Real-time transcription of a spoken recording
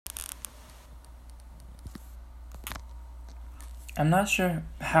I'm not sure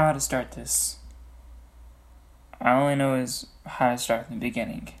how to start this. All I know is how to start from the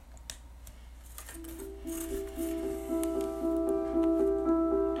beginning.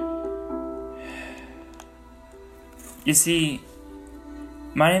 You see,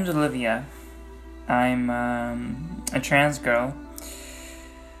 my name's Olivia. I'm a trans girl.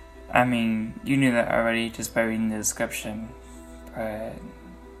 I mean, you knew that already just by reading the description, but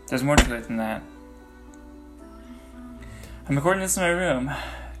there's more to it than that. I'm recording this in my room,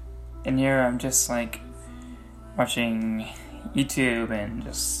 and here I'm just watching YouTube and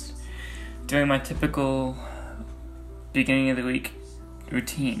just doing my typical beginning of the week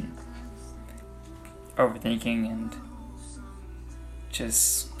routine. Overthinking and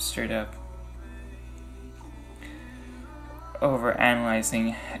just straight up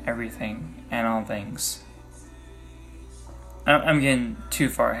over-analyzing everything and all things. I'm getting too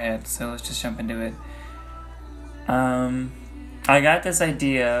far ahead, so let's just jump into it. I got this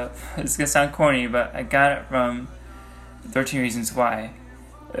idea, it's gonna sound corny, but I got it from 13 Reasons Why.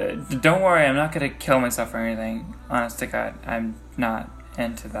 Don't worry, I'm not gonna kill myself or anything. Honest to God, I'm not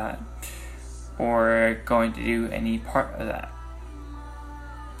into that. Or going to do any part of that.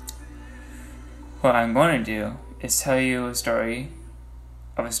 What I'm going to do is tell you a story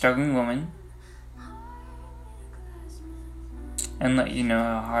of a struggling woman and let you know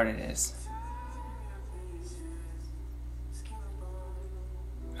how hard it is.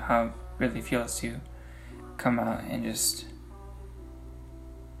 How it really feels to come out and just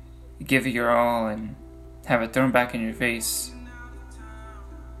give it your all and have it thrown back in your face.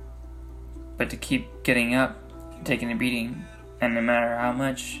 But to keep getting up, taking a beating, and no matter how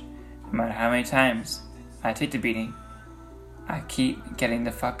much, no matter how many times I take the beating, I keep getting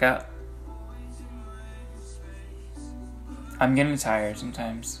the fuck up. I'm getting tired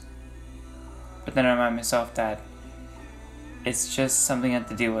sometimes, but then I remind myself that it's just something I have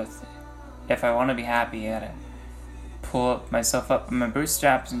to deal with. If I want to be happy, I gotta pull myself up with my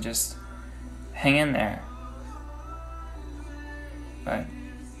bootstraps and just hang in there. But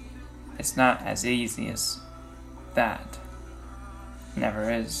it's not as easy as that.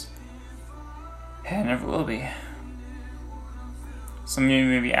 Never is. And never will be. Some of you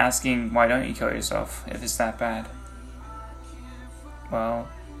may be asking, why don't you kill yourself if it's that bad? Well,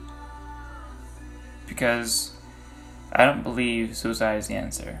 because I don't believe suicide is the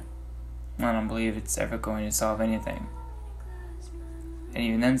answer. I don't believe it's ever going to solve anything. And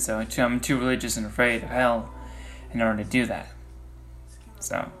even then I'm too religious and afraid of hell in order to do that.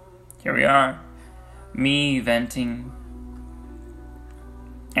 So, here we are, me venting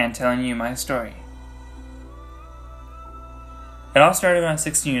and telling you my story. It all started when I was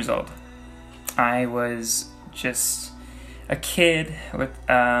 16 years old. I was just a kid with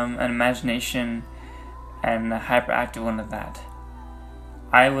an imagination and a hyperactive one at that.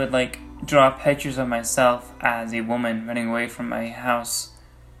 I would draw pictures of myself as a woman running away from my house.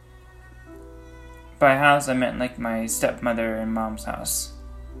 By house I meant my stepmother and mom's house.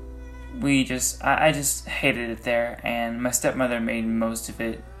 I just hated it there, and my stepmother made most of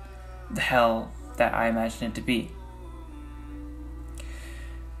it the hell that I imagined it to be.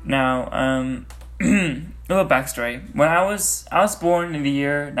 Now, a little backstory. When I was born in the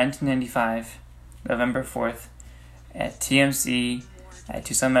year 1995, November 4th, at TMC, at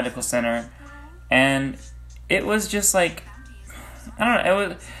Tucson Medical Center, and it was just I don't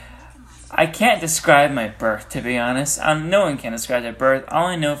know, I can't describe my birth, to be honest. No one can describe their birth. All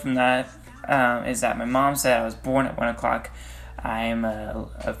I know from that is that my mom said I was born at 1 o'clock. I'm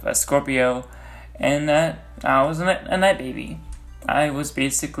a Scorpio, and that I was a night baby. I was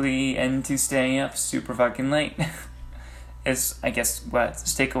basically into staying up super fucking late. Is, I guess, what the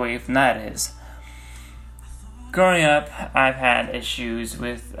takeaway from that is. Growing up, I've had issues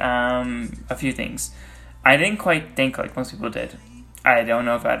with a few things. I didn't quite think like most people did. I don't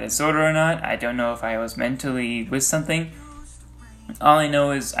know if I had a disorder or not. I don't know if I was mentally with something. All I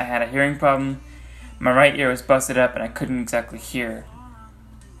know is I had a hearing problem. My right ear was busted up and I couldn't exactly hear.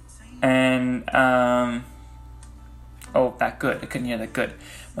 And, that good. I couldn't hear that good.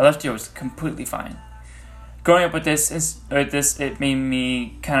 My left ear was completely fine. Growing up with this, it made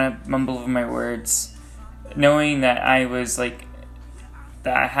me kind of mumble over my words. Knowing that I was that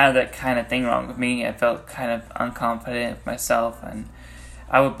I had that kind of thing wrong with me, I felt kind of unconfident with myself, and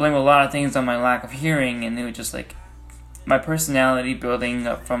I would blame a lot of things on my lack of hearing, and it was just my personality building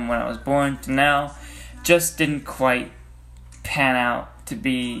up from when I was born to now just didn't quite pan out to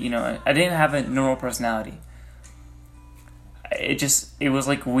be, I didn't have a normal personality. It was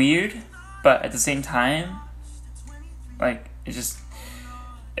weird, but at the same time,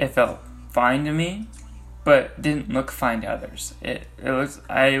 it felt fine to me. but didn't look fine to others.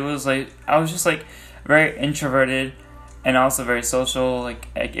 I was just like very introverted and also very social. Like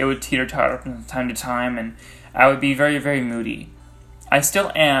it would teeter-totter from time to time, and I would be very, very moody. I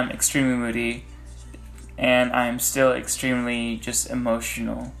still am extremely moody, and I'm still extremely just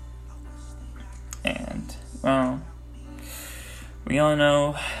emotional. And, well, we all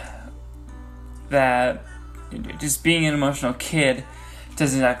know that just being an emotional kid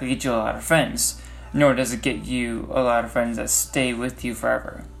doesn't exactly get you a lot of friends, nor does it get you a lot of friends that stay with you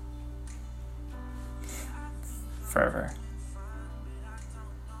forever. Forever.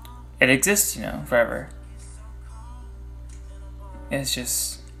 It exists, forever. It's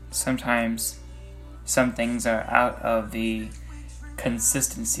just sometimes some things are out of the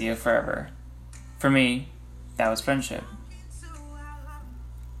consistency of forever. For me, that was friendship.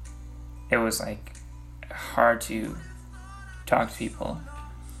 It was like hard to talk to people.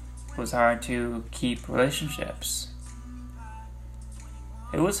 It was hard to keep relationships.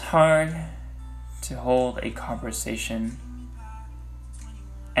 It was hard to hold a conversation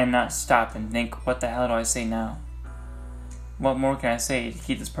and not stop and think, what the hell do I say now? What more can I say to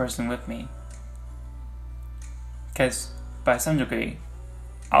keep this person with me? Because, by some degree,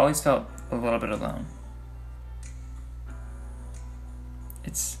 I always felt a little bit alone.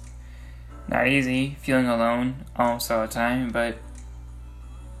 It's not easy feeling alone almost all the time, but,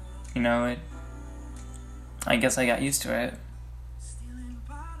 I guess I got used to it.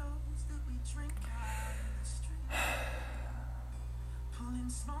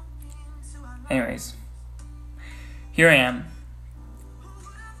 Anyways, here I am.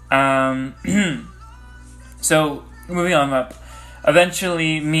 So, moving on up.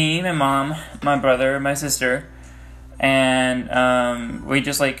 Eventually, me, my mom, my brother, my sister, and we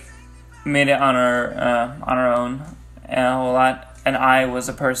just made it on our own and a whole lot. And I was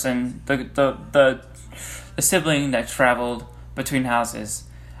a person, the sibling that traveled between houses.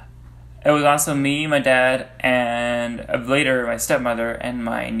 It was also me, my dad, and later my stepmother and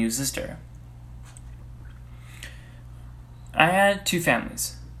my new sister. I had two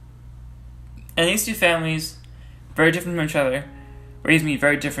families. And these two families, very different from each other, raised me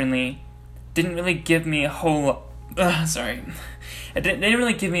very differently, didn't really give me a whole lot. It didn't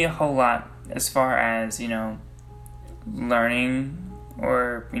really give me a whole lot as far as, learning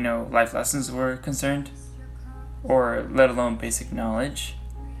or, life lessons were concerned, or let alone basic knowledge.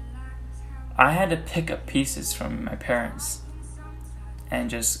 I had to pick up pieces from my parents and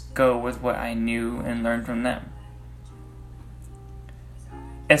just go with what I knew and learn from them.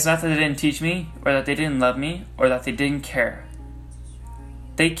 It's not that they didn't teach me, or that they didn't love me, or that they didn't care.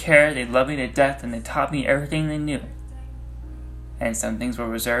 They cared, they loved me to death, and they taught me everything they knew. And some things were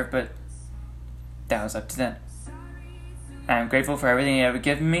reserved, but that was up to them. I'm grateful for everything they ever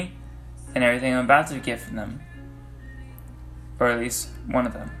given me, and everything I'm about to get from them. Or at least one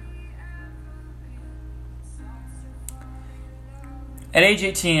of them. At age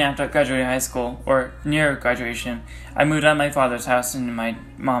 18, after graduating high school, or near graduation, I moved out of my father's house into my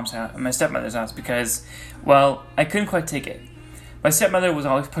mom's house, my stepmother's house, because, well, I couldn't quite take it. My stepmother was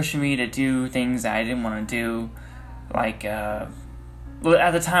always pushing me to do things that I didn't want to do,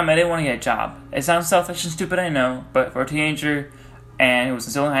 at the time, I didn't want to get a job. It sounds selfish and stupid, I know, but for a teenager, and who was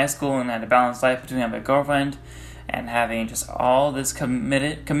still in high school and had a balanced life between having a girlfriend and having just all this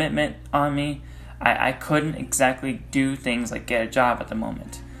commitment on me, I couldn't exactly do things like get a job at the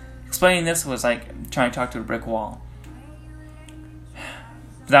moment. Explaining this was like trying to talk to a brick wall.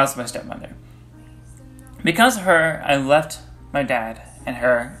 That was my stepmother. Because of her, I left my dad and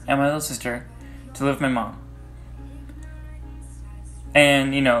her and my little sister to live with my mom.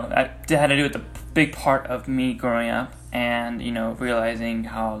 And, that had to do with the big part of me growing up and, realizing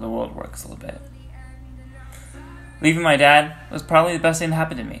how the world works a little bit. Leaving my dad was probably the best thing that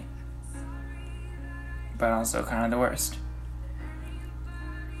happened to me. But also kind of the worst.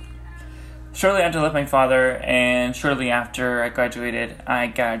 Shortly after I left my father, and shortly after I graduated, I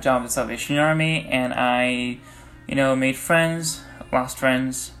got a job at the Salvation Army, and I, made friends, lost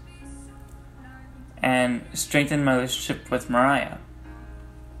friends, and strengthened my relationship with Mariah.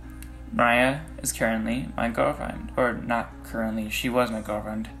 Mariah is currently my girlfriend. Or not currently, she was my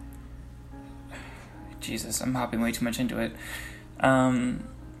girlfriend. Jesus, I'm hopping way too much into it.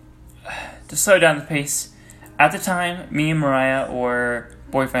 To slow down the pace, at the time, me and Mariah were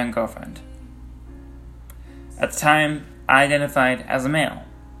boyfriend-girlfriend. At the time, I identified as a male.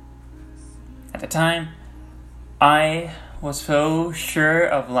 At the time, I was so sure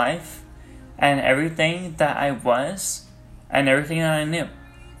of life and everything that I was and everything that I knew.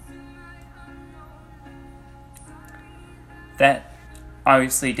 That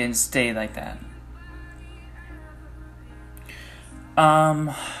obviously didn't stay like that.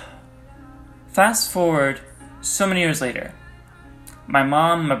 Um, Fast forward so many years later. My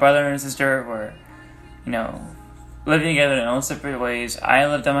mom, my brother, and sister were, living together in their own separate ways. I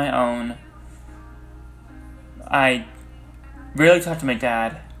lived on my own. I rarely talked to my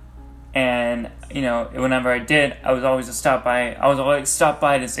dad. And, whenever I did, I was always stop by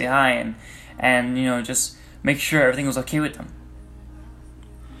to say hi and just make sure everything was okay with them.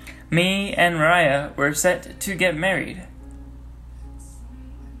 Me and Mariah were set to get married.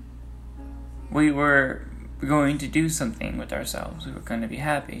 We were going to do something with ourselves. We were going to be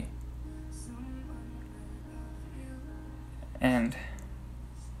happy. And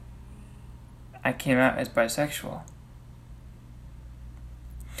I came out as bisexual.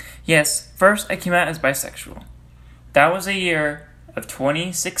 Yes, first I came out as bisexual. That was a year of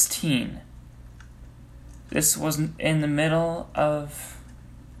 2016. This was in the middle of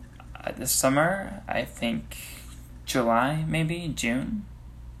the summer, I think July, maybe, June.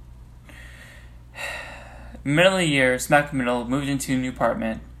 Middle of the year, smack middle, moved into a new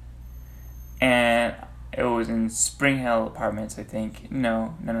apartment. And it was in Spring Hill Apartments, I think.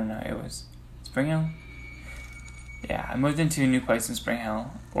 No, it was Spring Hill? Yeah, I moved into a new place in Spring Hill,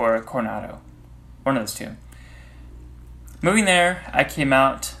 or Coronado. One of those two. Moving there, I came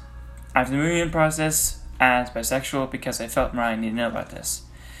out after the moving process as bisexual because I felt Mariah needed to know about this.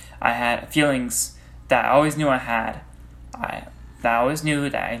 I had feelings that I always knew I had. I always knew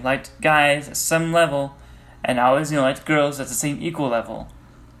that I liked guys at some level, and I always knew I liked girls at the same equal level.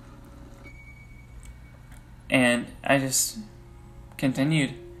 And I just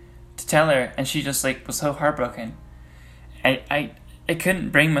continued to tell her, and she just was so heartbroken. I couldn't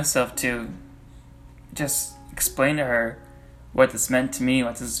bring myself to just explain to her what this meant to me,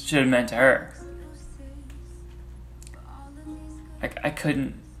 what this should have meant to her. I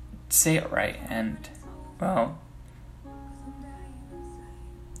couldn't say it right, and, well,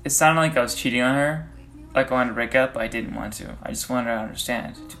 it sounded like I was cheating on her, like I wanted to break up, but I didn't want to. I just wanted her to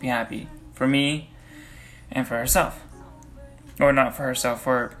understand, to be happy, for me, and for herself. Or not for herself,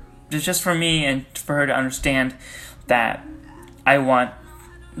 just for me, and for her to understand that I want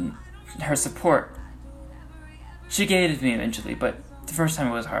her support. She gave it to me eventually, but the first time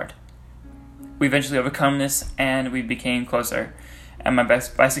it was hard. We eventually overcome this, and we became closer, and my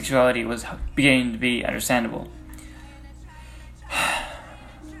bisexuality was beginning to be understandable.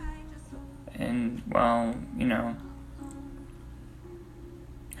 And, well,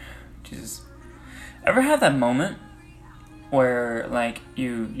 Jesus. Ever have that moment where,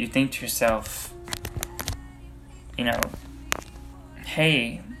 you think to yourself,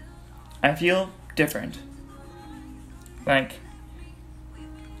 hey, I feel different.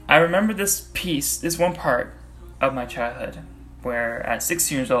 I remember this one part of my childhood, where at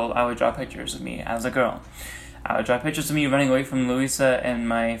 6 years old, I would draw pictures of me as a girl. I would draw pictures of me running away from Louisa and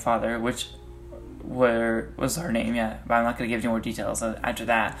my father, which was her name, yeah, but I'm not going to give you more details after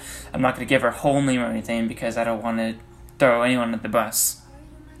that. I'm not going to give her whole name or anything, because I don't want to throw anyone at the bus.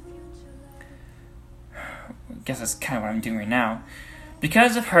 I guess that's kind of what I'm doing right now.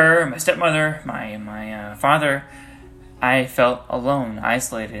 Because of her, my stepmother, my father, I felt alone,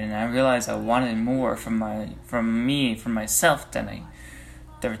 isolated, and I realized I wanted more from myself than I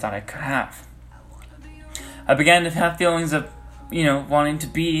ever thought I could have. I began to have feelings of, wanting to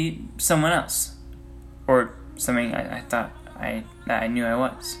be someone else, or something I thought that I knew I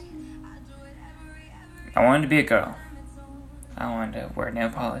was. I wanted to be a girl. I wanted to wear nail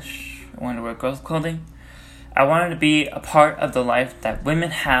polish. I wanted to wear girls' clothing. I wanted to be a part of the life that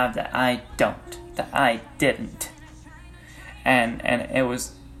women have that I don't, that I didn't. And it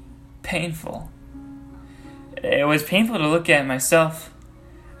was painful. It was painful to look at myself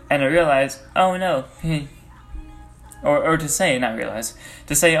and to realize, oh no, or to say, not realize,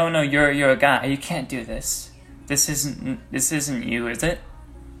 to say, oh no, you're a guy, you can't do this. This isn't you, is it?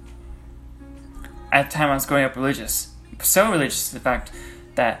 At the time I was growing up religious. So religious to the fact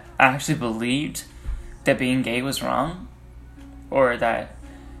that I actually believed that being gay was wrong, or that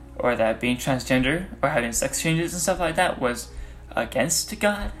being transgender or having sex changes and stuff like that was against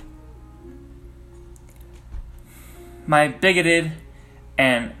God. My bigoted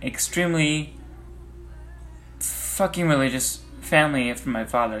and extremely fucking religious family from my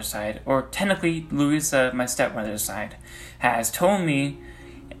father's side, or technically Louisa, my stepmother's side, has told me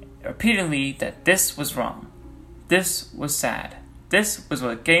repeatedly that this was wrong. This was sad. This was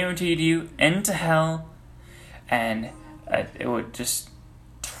what guaranteed you into hell, and it would just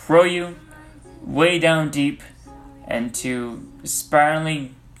throw you way down deep into a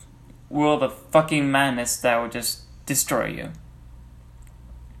spiraling world of fucking madness that would just destroy you.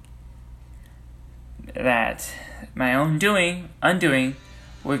 that my own undoing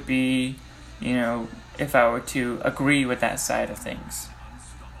would be, if I were to agree with that side of things.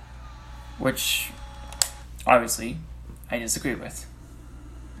 Which, obviously, I disagree with.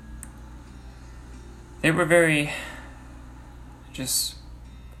 They were very, just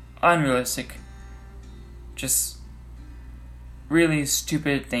unrealistic, just really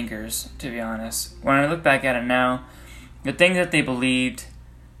stupid thinkers, to be honest. When I look back at it now, the things that they believed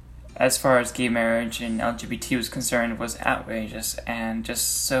as far as gay marriage and LGBT was concerned was outrageous and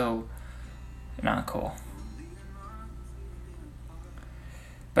just so not cool.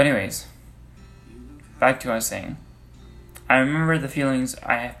 But anyways, back to what I was saying. I remember the feelings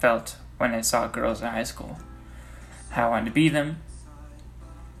I felt when I saw girls in high school. How I wanted to be them,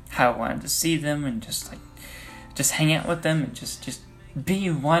 how I wanted to see them and just hang out with them and just be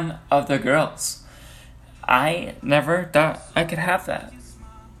one of the girls. I never thought I could have that.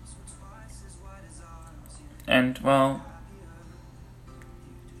 And, well,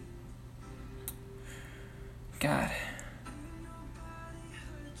 God,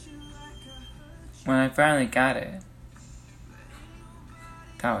 when I finally got it,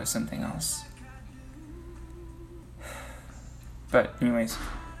 that was something else. But anyways,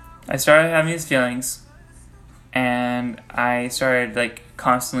 I started having these feelings, and I started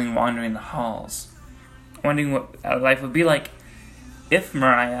constantly wandering the halls, wondering what life would be like if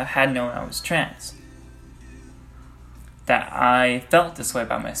Mariah had known I was trans. That I felt this way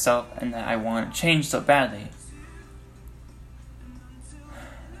about myself and that I wanted to change so badly.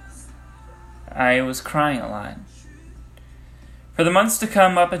 I was crying a lot. For the months to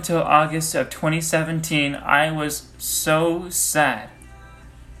come up until August of 2017, I was so sad.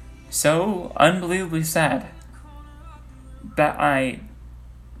 So unbelievably sad. That I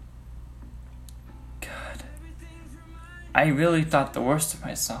really thought the worst of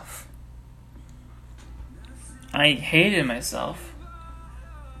myself. I hated myself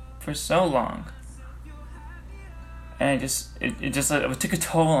for so long. And it took a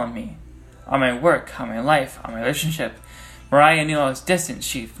toll on me. On my work, on my life, on my relationship. Mariah knew I was distant.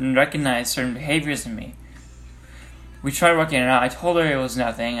 She recognized certain behaviors in me. We tried working it out. I told her it was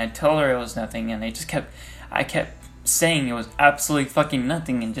nothing. And I kept saying it was absolutely fucking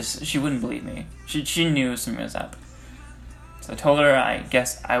nothing, and she wouldn't believe me. She knew something was up. So I told her I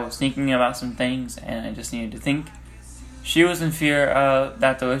guess I was thinking about some things, and I just needed to think. She was in fear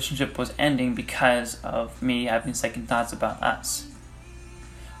that the relationship was ending because of me having second thoughts about us.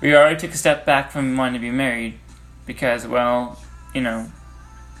 We already took a step back from wanting to be married because, well, we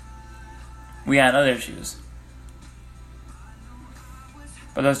had other issues.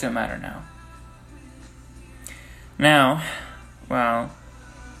 But those don't matter now. Now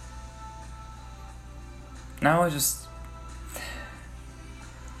it's just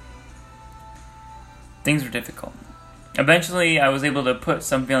things were difficult. Eventually, I was able to put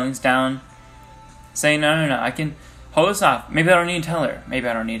some feelings down, say, no, I can hold this off. Maybe I don't need to tell her. Maybe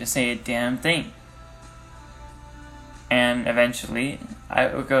I don't need to say a damn thing. And eventually,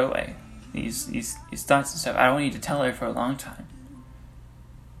 I would go away. These thoughts and stuff, I don't need to tell her for a long time.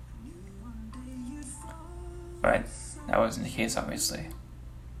 But that wasn't the case, obviously.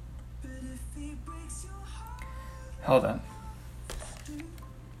 Hold on.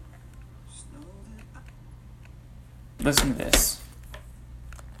 Listen to this.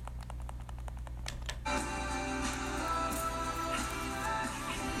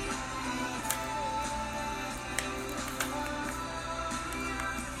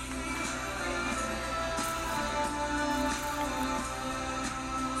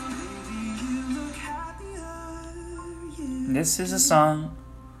 This is a song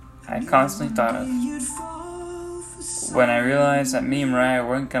I constantly thought of when I realized that me and Mariah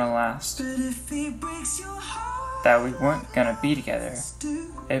weren't gonna last. That we weren't gonna be together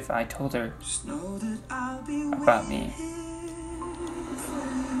if I told her about me.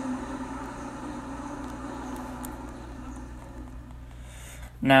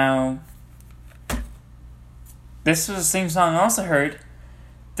 Now, this was the same song I also heard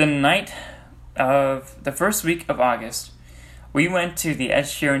the night of the first week of August. We went to the Ed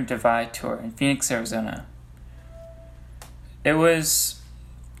Sheeran Divide Tour in Phoenix, Arizona. It was,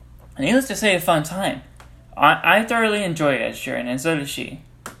 needless to say, a fun time. I thoroughly enjoyed Ed Sheeran, and so did she.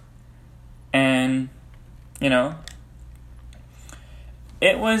 And, it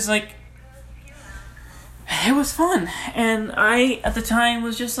was it was fun. And I, at the time,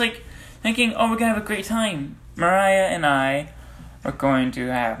 was just thinking, we're gonna have a great time. Mariah and I were going to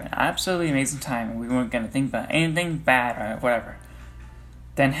have an absolutely amazing time, and we weren't going to think about anything bad or whatever.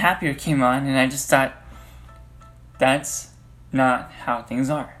 Then Happier came on, and I just thought, that's not how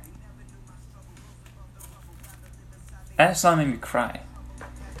things are. That song made me cry.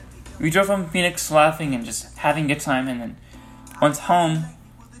 We drove from Phoenix laughing and just having a good time, and then once home,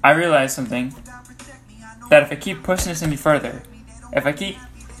 I realized something. That if I keep pushing this any further, if I keep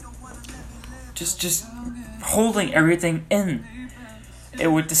just holding everything in, it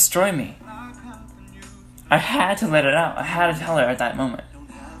would destroy me. I had to let it out. I had to tell her at that moment.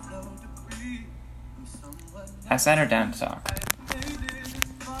 I sat her down to talk.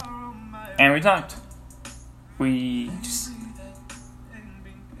 And we talked. We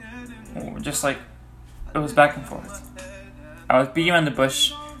just like, it was back and forth. I was beating around the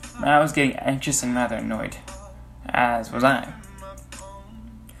bush, and I was getting anxious and rather annoyed. As was I.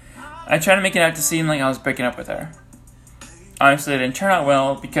 I tried to make it out to seem like I was breaking up with her. Honestly, it didn't turn out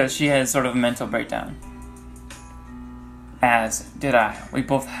well because she had sort of a mental breakdown. As did I. We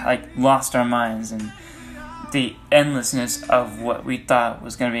both lost our minds in the endlessness of what we thought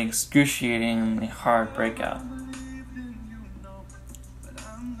was going to be an excruciatingly hard breakout.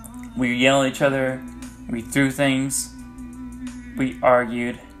 We yelled at each other. We threw things. We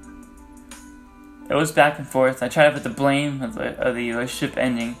argued. It was back and forth. I tried to put the blame of the relationship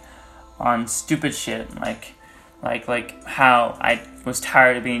ending on stupid shit, like how I was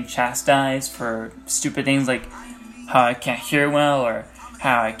tired of being chastised for stupid things, like how I can't hear well, or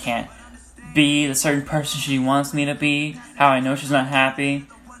how I can't be the certain person she wants me to be, how I know she's not happy.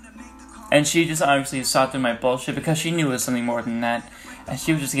 And she just obviously saw through my bullshit because she knew it was something more than that. And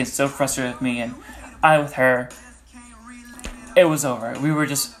she was just getting so frustrated with me, and I with her. It was over. We were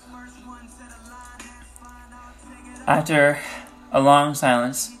just... After a long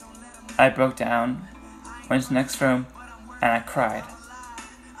silence, I broke down, went to the next room, and I cried.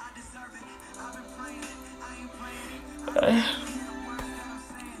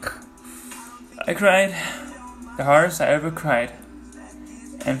 I cried the hardest I ever cried,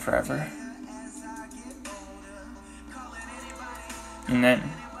 and forever. And then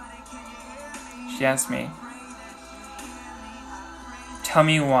she asked me, "Tell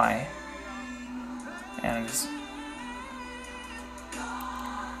me why." And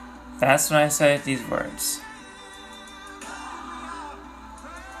that's when I said these words.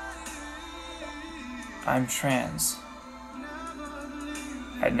 I'm trans.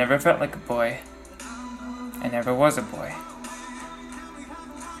 I never felt like a boy. I never was a boy.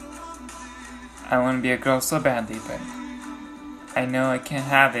 I want to be a girl so badly, but I know I can't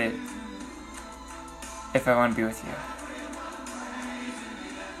have it if I want to be with you.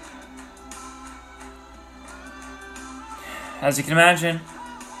 As you can imagine,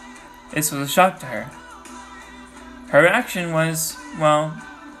 this was a shock to her. Her reaction was, well,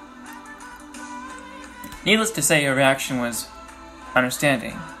 needless to say, her reaction was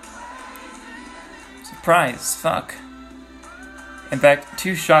understanding. Surprise, fuck. In fact,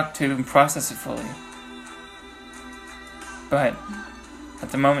 too shocked to even process it fully. But at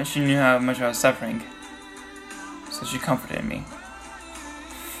the moment she knew how much I was suffering, so she comforted me.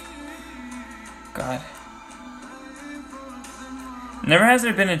 God. Never has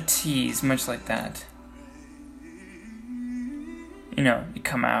there been a tease much like that. You know, you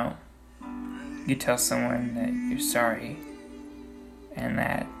come out, you tell someone that you're sorry, and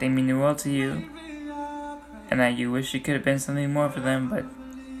that they mean well to you, and that you wish you could have been something more for them, but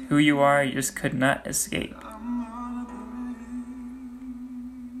who you are, you just could not escape.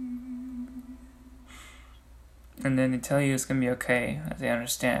 And then they tell you it's gonna be okay, that they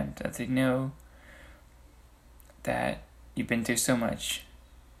understand, that they know that you've been through so much,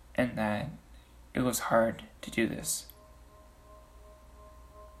 and that it was hard to do this.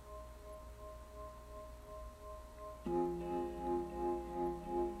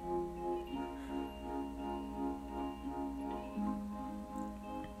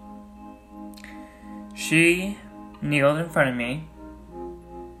 She kneeled in front of me,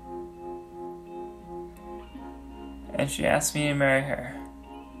 and she asked me to marry her.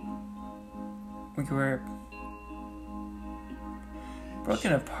 We were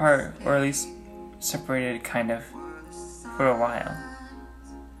broken apart, or at least separated kind of, for a while.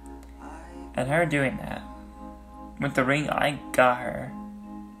 And her doing that, with the ring I got her,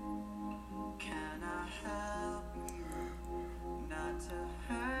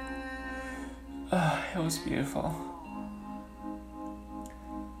 it was beautiful.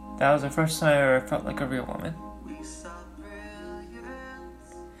 That was the first time I ever felt like a real woman.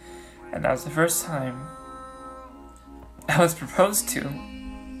 And that was the first time I was proposed to.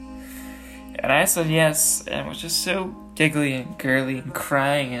 And I said yes, and it was just so giggly and girly and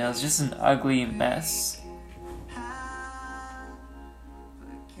crying, and it was just an ugly mess.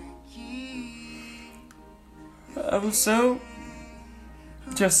 I was so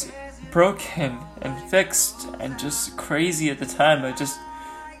just broken and fixed and just crazy at the time. I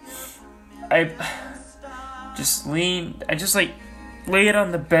just laid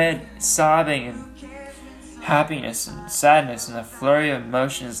on the bed sobbing and happiness and sadness and a flurry of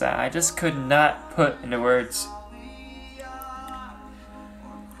emotions that I just could not put into words.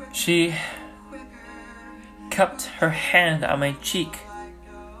 She cupped her hand on my cheek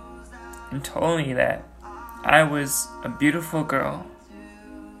and told me that I was a beautiful girl.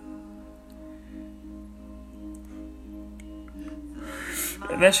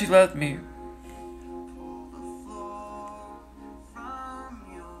 And that she loved me.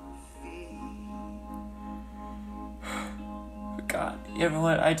 God, you know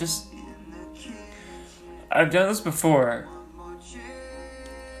what? I've done this before.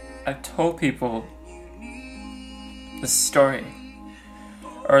 I've told people the story,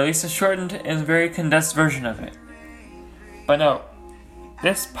 or at least a shortened and very condensed version of it. But no,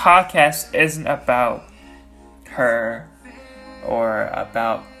 this podcast isn't about her, or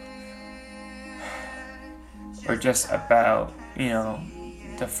just about,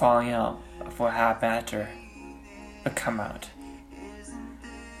 the falling out of what happened after the come out.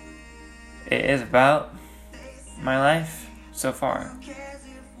 It is about my life so far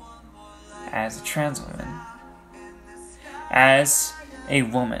as a trans woman, as a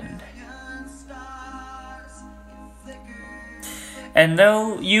woman. And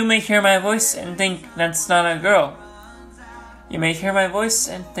though you may hear my voice and think that's not a girl, you may hear my voice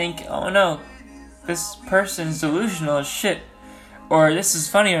and think, oh no, this person's delusional as shit, or this is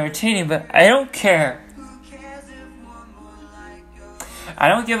funny or entertaining, but I don't care. I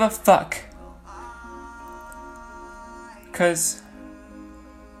don't give a fuck. Because,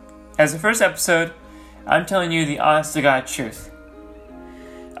 as the first episode, I'm telling you the honest to God truth.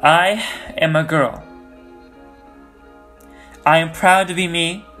 I am a girl. I am proud to be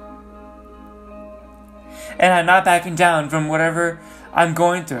me. And I'm not backing down from whatever I'm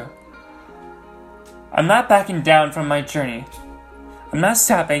going through. I'm not backing down from my journey. I'm not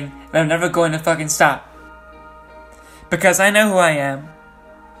stopping, and I'm never going to fucking stop. Because I know who I am.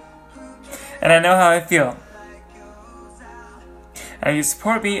 And I know how I feel. And if you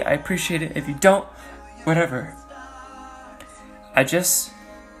support me, I appreciate it. If you don't, whatever. I just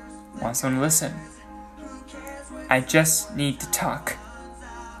want someone to listen. I just need to talk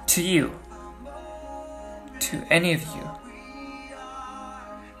to you. To any of you.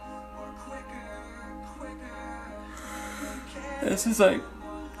 This is I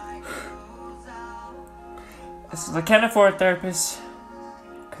can't afford a therapist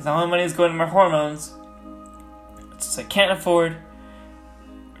because all my money is going to my hormones. I can't afford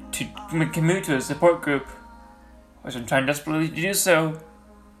to commute to a support group, which I'm trying desperately to do so.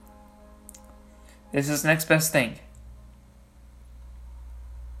 This is the next best thing.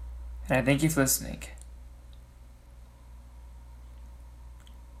 And I thank you for listening.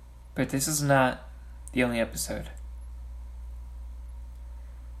 But this is not the only episode.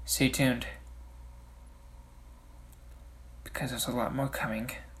 Stay tuned. Because there's a lot more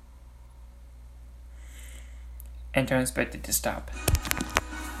coming. And don't expect it to stop.